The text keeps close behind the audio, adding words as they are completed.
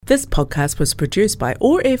This podcast was produced by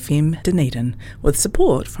OAR FM Dunedin with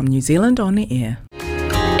support from New Zealand On Air.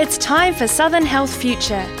 It's time for Southern Health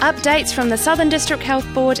Future, updates from the Southern District Health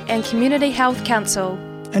Board and Community Health Council.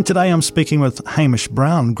 And today I'm speaking with Hamish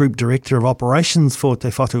Brown, Group Director of Operations for Te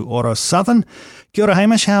Whatu Ora Southern. Kia ora,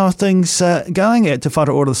 Hamish. How are things going at Te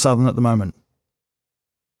Whatu Ora Southern at the moment?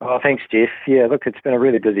 Oh, thanks, Jeff. Yeah, look, it's been a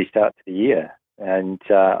really busy start to the year, and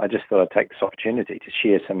I just thought I'd take this opportunity to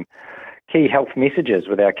share some key health messages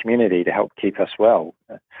with our community to help keep us well.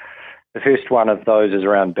 The first one of those is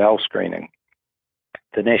around bowel screening.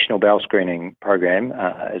 The National Bowel Screening Program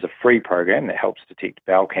is a free program that helps detect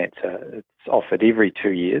bowel cancer. It's offered every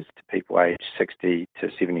 2 years to people aged 60 to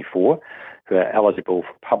 74 who are eligible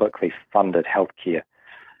for publicly funded healthcare.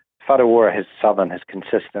 Whatu Ora Southern has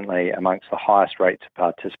consistently amongst the highest rates of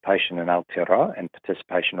participation in Aotearoa, and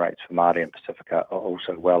participation rates for Māori and Pacifica are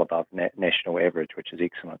also well above national average, which is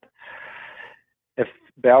excellent. If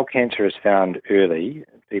bowel cancer is found early,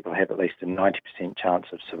 people have at least a 90% chance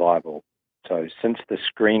of survival. So since the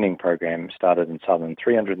screening program started in Southern,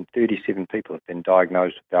 337 people have been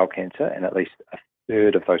diagnosed with bowel cancer, and at least a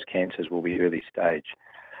third of those cancers will be early stage.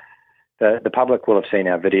 The public will have seen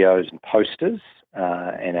our videos and posters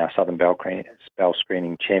and our Southern bowel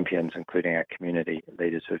screening champions, including our community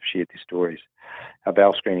leaders who have shared their stories. Our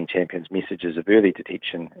bowel screening champions' messages of early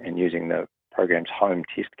detection and using the program's home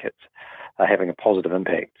test kits are having a positive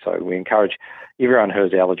impact. So we encourage everyone who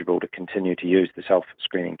is eligible to continue to use the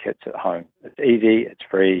self-screening kits at home. It's easy, it's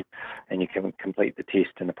free, and you can complete the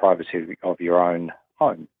test in the privacy of your own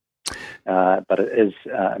home. But it is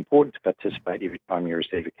important to participate every time you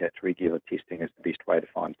receive a kit. Regular testing is the best way to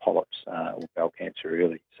find polyps or bowel cancer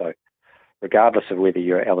early. So regardless of whether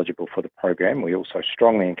you're eligible for the program, we also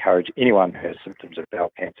strongly encourage anyone who has symptoms of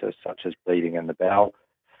bowel cancer, such as bleeding in the bowel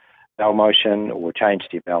motion, or change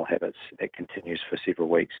to your bowel habits that continues for several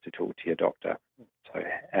weeks, to talk to your doctor. So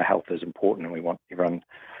our health is important, and we want everyone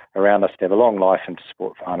around us to have a long life and to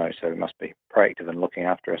support whānau, so we must be proactive in looking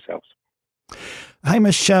after ourselves.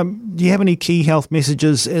 Hamish, do you have any key health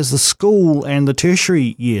messages as the school and the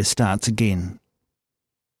tertiary year starts again?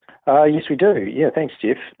 Yes, we do. Yeah, thanks,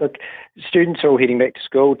 Jeff. Look, students are all heading back to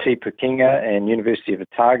school, Te Pukenga and University of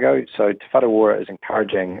Otago. So Te Whatu Ora is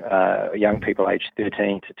encouraging young people aged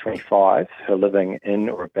 13 to 25 who are living in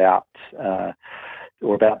or about to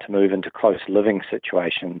move into close living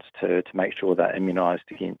situations to make sure they're immunised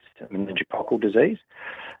against meningococcal disease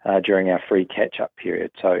during our free catch-up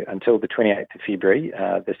period. So until the 28th of February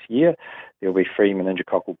this year, there will be free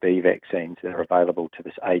meningococcal B vaccines that are available to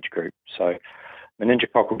this age group. So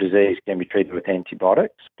meningococcal disease can be treated with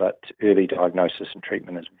antibiotics, but early diagnosis and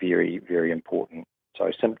treatment is very, very important.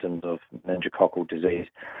 So symptoms of meningococcal disease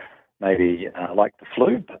may be like the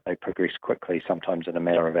flu, but they progress quickly, sometimes in a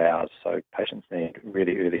matter of hours. So patients need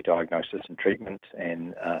really early diagnosis and treatment,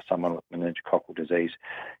 and someone with meningococcal disease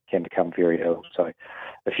can become very ill. So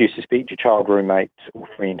if you suspect your child, roommate or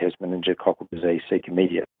friend has meningococcal disease, seek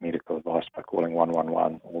immediate medical advice by calling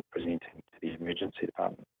 111 or presenting to the emergency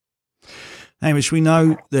department. Hamish, we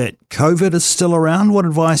know that COVID is still around. What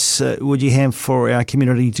advice would you have for our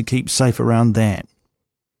community to keep safe around that?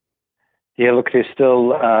 Yeah, look, there's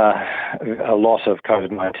still a lot of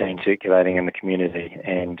COVID-19 circulating in the community,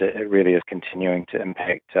 and it really is continuing to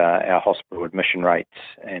impact our hospital admission rates,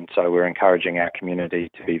 and so we're encouraging our community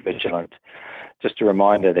to be vigilant. Just a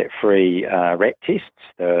reminder that free RAT tests,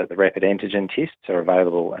 the rapid antigen tests, are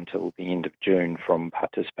available until the end of June from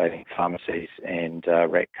participating pharmacies and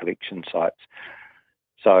RAT collection sites.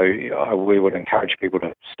 So we would encourage people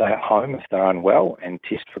to stay at home if they're unwell and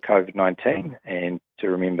test for COVID-19, and to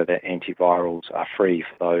remember that antivirals are free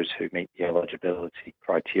for those who meet the eligibility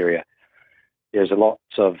criteria. There's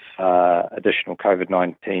lots of additional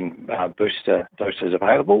COVID-19 booster doses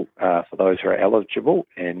available for those who are eligible,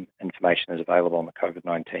 and information is available on the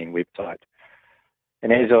COVID-19 website.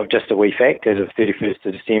 And as of just a wee fact, as of 31st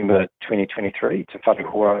of December 2023, Te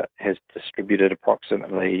Whatu Ora has distributed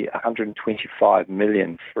approximately 125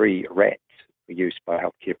 million free RATs for use by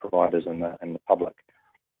healthcare providers and the public.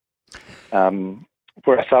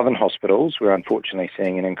 For our southern hospitals, we're unfortunately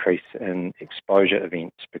seeing an increase in exposure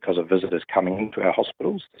events because of visitors coming into our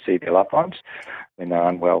hospitals to see their loved ones when they're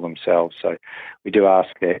unwell themselves. So we do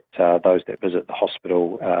ask that those that visit the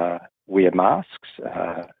hospital wear masks,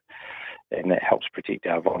 and that helps protect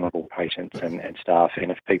our vulnerable patients and staff.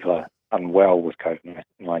 And if people are unwell with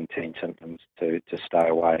COVID-19 symptoms, to stay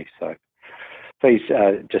away. So please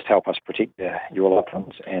just help us protect your loved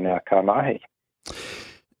ones and our ka mahi.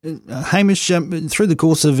 Hamish, through the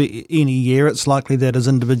course of any year, it's likely that as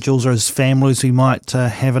individuals or as families, we might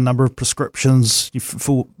have a number of prescriptions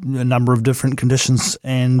for a number of different conditions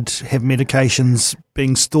and have medications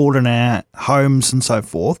being stored in our homes and so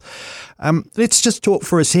forth. Let's just talk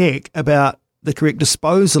for a sec about the correct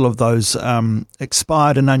disposal of those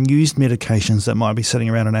expired and unused medications that might be sitting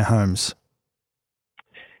around in our homes.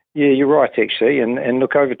 Yeah, you're right, actually. And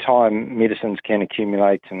look, over time, medicines can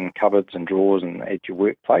accumulate in cupboards and drawers and at your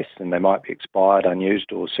workplace, and they might be expired,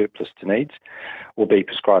 unused, or surplus to needs, or be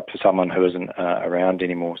prescribed for someone who isn't around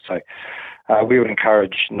anymore. So we would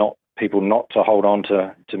encourage people not to hold on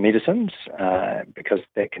to medicines because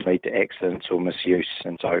that can lead to accidents or misuse.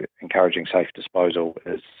 And so encouraging safe disposal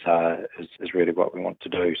is really what we want to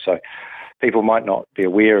do. So people might not be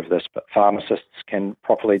aware of this, but pharmacists can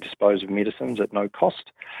properly dispose of medicines at no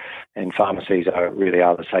cost. And pharmacies really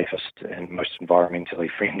are the safest and most environmentally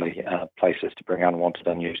friendly places to bring unwanted,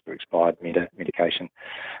 unused or expired medication.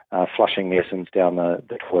 Flushing medicines down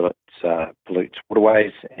the toilets pollutes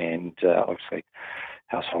waterways, and obviously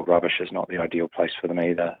household rubbish is not the ideal place for them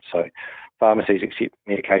either. So pharmacies accept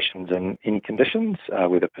medications in any conditions,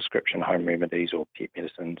 whether prescription, home remedies or pet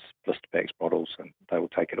medicines, blister packs, bottles, and they will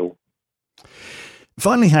take it all.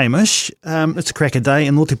 Finally, Hamish, it's a cracker day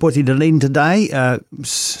in Ōtepoti Dunedin today.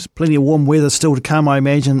 Plenty of warm weather still to come, I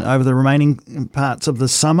imagine, over the remaining parts of the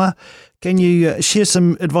summer. Can you share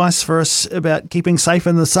some advice for us about keeping safe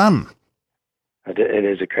in the sun? It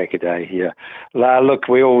is a cracker day here. Look,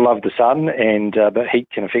 we all love the sun, but heat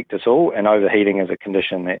can affect us all, and overheating is a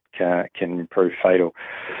condition that can prove fatal.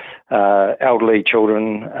 Elderly,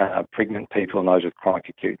 children, pregnant people, and those with chronic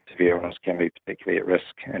acute severe illness can be particularly at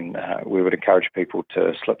risk. And we would encourage people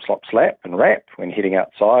to slip, slop, slap, and wrap when heading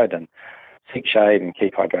outside, and seek shade and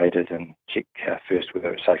keep hydrated, and check first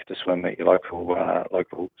whether it's safe to swim at your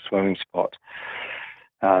local swimming spot.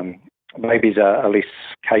 Babies are less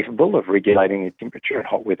capable of regulating their temperature, and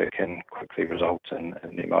hot weather can quickly result in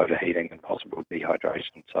them overheating and possible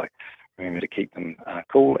dehydration. So remember to keep them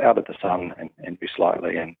cool, out of the sun, and do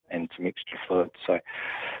slightly and some extra fluids. So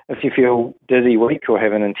if you feel dizzy, weak, or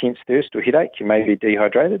have an intense thirst or headache, you may be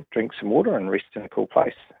dehydrated. Drink some water and rest in a cool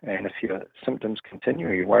place. And if your symptoms continue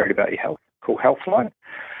or you're worried about your health, call Healthline,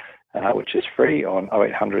 which is free on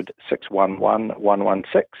 0800 611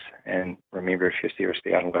 116. And remember, if you're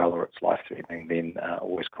seriously unwell or it's life-threatening, then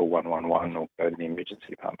always call 111 or go to the emergency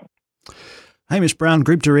department. Hamish Brown,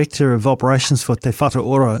 Group Director of Operations for Te Whatu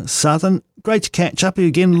Ora Southern. Great to catch up with you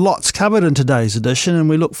again. Lots covered in today's edition, and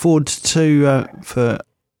we look forward to for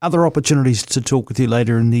other opportunities to talk with you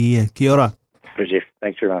later in the year. Kia ora. Jeff,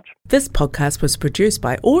 thanks very much. This podcast was produced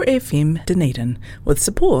by OAR FM Dunedin with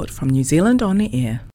support from New Zealand On the Air.